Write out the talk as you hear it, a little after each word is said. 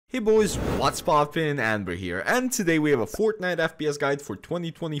Hey boys, what's poppin'? And we're here, and today we have a Fortnite FPS guide for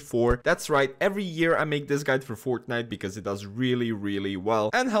 2024. That's right, every year I make this guide for Fortnite because it does really well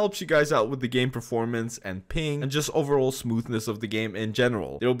and helps you guys out with the game performance and ping and just overall smoothness of the game in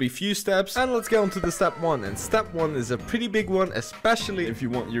general. There will be few steps, and let's get on to the step one. And step one is a pretty big one, especially if you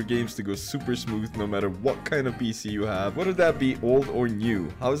want your games to go super smooth no matter what kind of PC you have, whether that be old or new.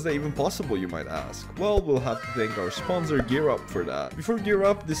 How is that even possible, you might ask? Well, we'll have to thank our sponsor GearUp for that. Before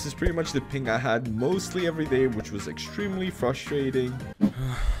GearUp, this is pretty much the ping I had mostly every day, which was extremely frustrating.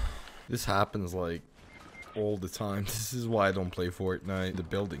 This happens like all the time. This is why I don't play Fortnite. The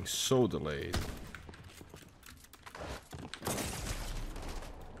building's so delayed.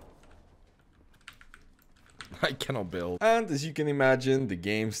 I cannot build. And as you can imagine, the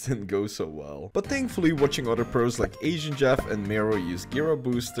games didn't go so well. But thankfully, watching other pros like Asian Jeff and Mero use Gear Up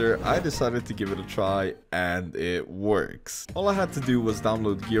Booster, I decided to give it a try, and it works. All I had to do was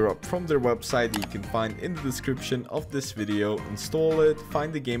download Gear Up from their website that you can find in the description of this video, install it,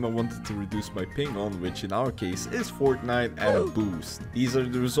 find the game I wanted to reduce my ping on, which in our case is Fortnite, and boost. These are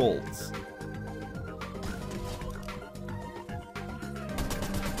the results.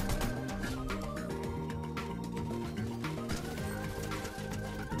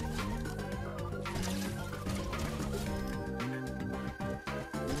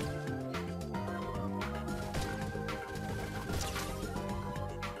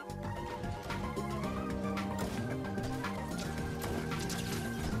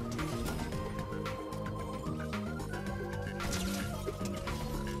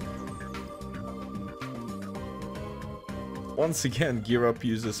 Once again, Gear Up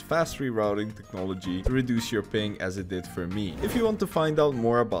uses fast rerouting technology to reduce your ping as it did for me. If you want to find out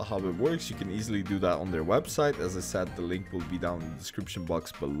more about how it works, you can easily do that on their website. As I said, the link will be down in the description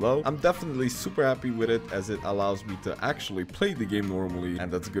box below. I'm definitely super happy with it as it allows me to actually play the game normally,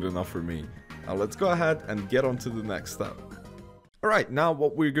 and that's good enough for me. Now let's go ahead and get on to the next step. Alright, now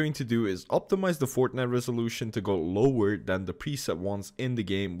what we're going to do is optimize the Fortnite resolution to go lower than the preset ones in the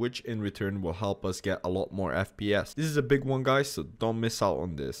game, which in return will help us get a lot more FPS. This is a big one, guys, so don't miss out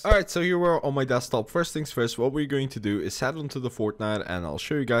on this. Alright, so here we're on my desktop. First things first, what we're going to do is head onto the Fortnite, and I'll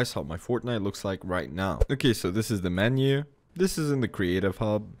show you guys how my Fortnite looks like right now. Okay, so this is the menu. This is in the Creative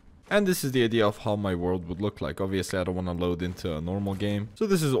Hub. And this is the idea of how my world would look like. Obviously, I don't want to load into a normal game. So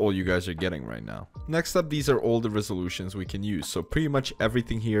this is all you guys are getting right now. Next up, these are all the resolutions we can use. So pretty much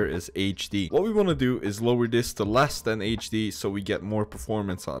everything here is HD. What we want to do is lower this to less than HD so we get more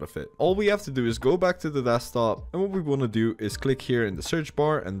performance out of it. All we have to do is go back to the desktop. And what we want to do is click here in the search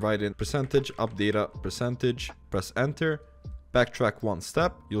bar and write in percentage updata percentage. Press enter. Backtrack one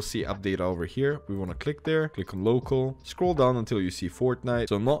step, you'll see update over here. We want to click there, click on local, scroll down until you see Fortnite.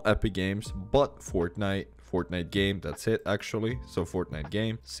 So not Epic Games, but Fortnite game, that's it actually. So Fortnite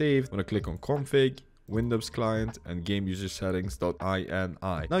game, save. I'm gonna click on config, Windows client, and game user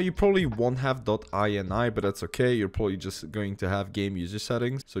settings.ini. Now you probably won't have .ini, but that's okay. You're probably just going to have game user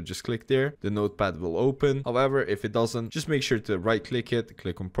settings. So just click there. The notepad will open. However, if it doesn't, just make sure to right click it,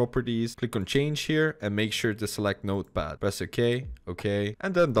 click on properties, click on change here, and make sure to select notepad. Press OK, OK,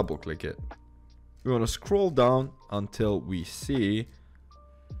 and then double click it. We want to scroll down until we see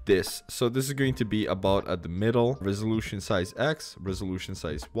this. So this is going to be about at the middle. Resolution size X, resolution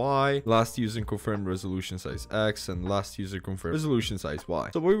size Y, last user confirmed resolution size X, and last user confirmed resolution size Y.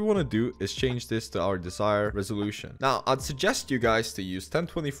 So what we want to do is change this to our desired resolution. Now I'd suggest you guys to use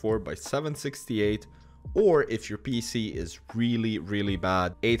 1024 by 768, or if your PC is really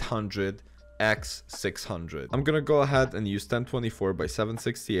bad, 800 x 600. I'm gonna go ahead and use 1024 by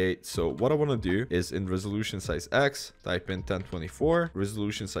 768. So what I want to do is in resolution size X, type in 1024,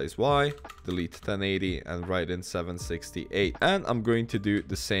 resolution size Y, delete 1080, and write in 768. And I'm going to do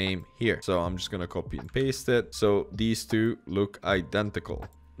the same here. So I'm just gonna copy and paste it. So these two look identical.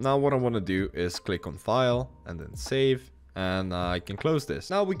 Now what I want to do is click on file and then save. And I can close this.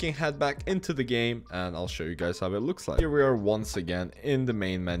 Now we can head back into the game and I'll show you guys how it looks like. Here we are once again in the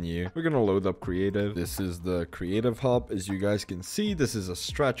main menu. We're gonna load up creative. This is the Creative Hub. As you guys can see, this is a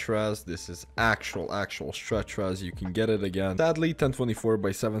stretch res. This is actual stretch res. You can get it again. Sadly, 1024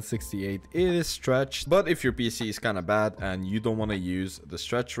 by 768 is stretched, but if your PC is kind of bad and you don't want to use the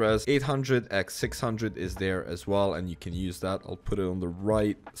stretch res, 800 x 600 is there as well, and you can use that. I'll put it on the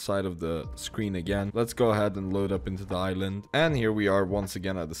right side of the screen again. Let's go ahead and load up into the island. And here we are once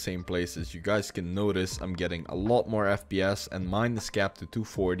again at the same place. As you guys can notice, I'm getting a lot more FPS, and mine is capped to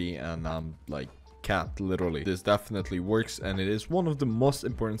 240, and I'm like capped, literally. This definitely works, and it is one of the most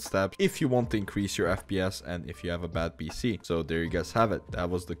important steps if you want to increase your FPS and if you have a bad PC. So there you guys have it. That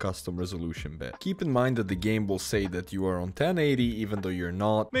was the custom resolution bit. Keep in mind that the game will say that you are on 1080 even though you're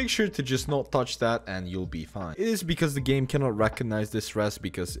not. Make sure to just not touch that and you'll be fine. It is because the game cannot recognize this res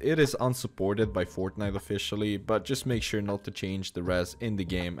because it is unsupported by Fortnite officially, but just make sure not to change the res in the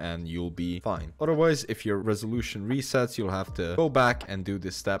game and you'll be fine. Otherwise, if your resolution resets, you'll have to go back and do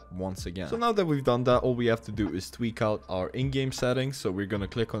this step once again. So now that we've done that, all we have to do is tweak out our in-game settings. So we're gonna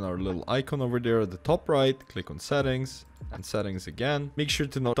click on our little icon over there at the top right, click on settings, and settings again. Make sure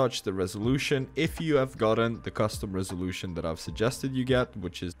to not touch the resolution if you have gotten the custom resolution that I've suggested you get,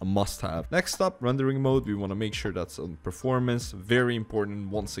 which is a must-have. Next up, rendering mode. We want to make sure that's on performance. Very important.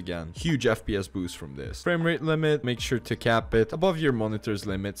 Once again, huge FPS boost from this. Frame rate limit, make sure to cap it above your monitor's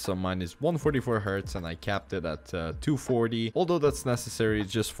limit. So mine is 144 Hz and I capped it at 240. Although that's necessary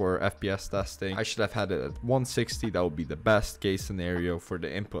just for FPS testing, I should have had it at 160. That would be the best case scenario for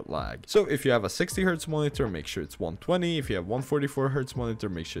the input lag. So if you have a 60 Hz monitor, make sure it's 120. If you have 144 Hz monitor,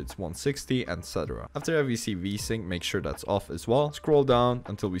 make sure it's 160, etc. After we see VSync, make sure that's off as well. Scroll down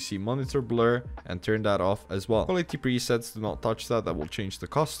until we see monitor blur and turn that off as well. Quality presets, do not touch that. That will change the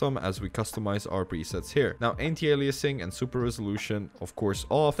custom as we customize our presets here. Now anti-aliasing and super resolution, of course,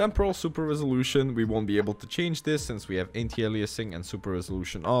 off. Temporal super resolution, we won't be able to change this since we have anti-aliasing and super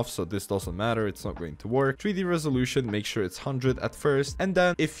resolution off, so this doesn't matter. It's not going to work. 3D resolution, make sure it's 100 at first, and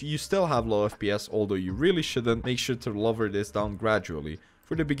then if you still have low FPS, although you really shouldn't, make sure to lower this down gradually.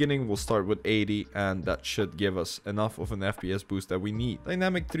 For the beginning, we'll start with 80, and that should give us enough of an FPS boost that we need.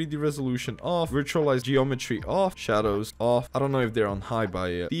 Dynamic 3D resolution off, virtualized geometry off, shadows off. I don't know if they're on high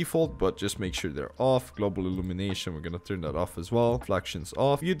by default, but just make sure they're off. Global illumination, we're gonna turn that off as well. Reflections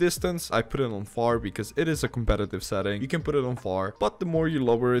off. View distance, I put it on far because it is a competitive setting. You can put it on far, but the more you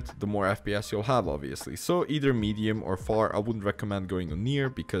lower it, the more FPS you'll have, obviously. So either medium or far. I wouldn't recommend going on near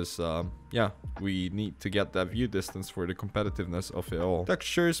because yeah, we need to get that view distance for the competitiveness of it all.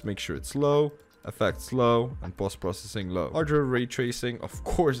 Textures, make sure it's low. Effects low, and post-processing low. Hardware ray tracing, of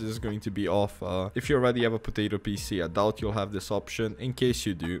course, is going to be off. If you already have a potato PC, I doubt you'll have this option. In case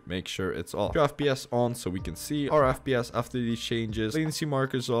you do, make sure it's off. 2 FPS on so we can see our FPS after these changes. Latency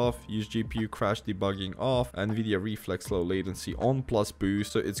markers off. Use GPU crash debugging off. NVIDIA reflex low latency on plus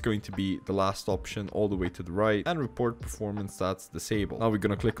boost. So it's going to be the last option all the way to the right. And report performance stats disabled. Now we're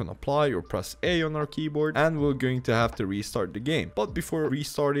going to click on apply or press A on our keyboard, and we're going to have to restart the game. But before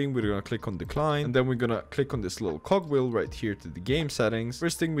restarting, we're going to click on decline. And then we're gonna click on this little cogwheel right here to the game settings.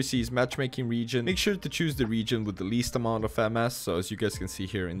 First thing we see is matchmaking region. Make sure to choose the region with the least amount of MS. So as you guys can see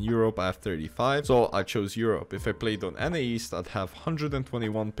here in Europe, I have 35. So I chose Europe. If I played on NA East, I'd have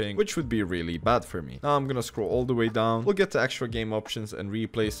 121 ping, which would be really bad for me. Now I'm gonna scroll all the way down. We'll get to extra game options and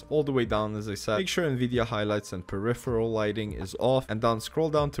replays all the way down, as I said. Make sure NVIDIA highlights and peripheral lighting is off. And then scroll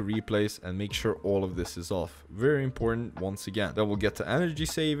down to replays and make sure all of this is off. Very important once again. Then we'll get to energy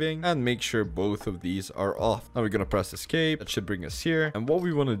saving and make sure both of these are off. Now we're gonna press escape. That should bring us here, and what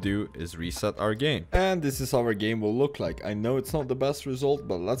we want to do is reset our game, and this is how our game will look like. I know it's not the best result,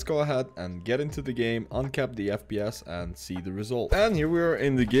 but let's go ahead and get into the game, uncap the FPS, and see the result. And here we are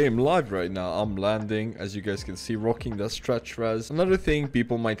in the game live right now. I'm landing, as you guys can see, rocking the stretch res. Another thing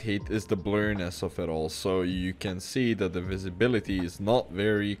people might hate is the blurriness of it all, so you can see that the visibility is not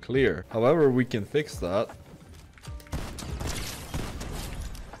very clear. However, we can fix that.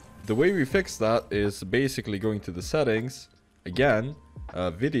 The way we fix that is basically going to the settings, again,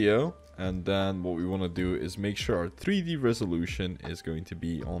 video, and then what we want to do is make sure our 3D resolution is going to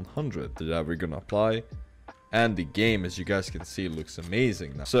be on 100. To that we're going to apply, and the game, as you guys can see, looks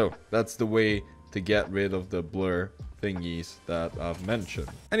amazing now. So that's the way to get rid of the blur thingies that I've mentioned.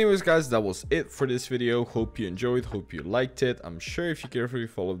 Anyways guys, that was it for this video. Hope you enjoyed, hope you liked it. I'm sure if you carefully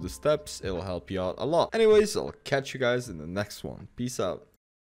follow the steps, it'll help you out a lot. Anyways, I'll catch you guys in the next one. Peace out.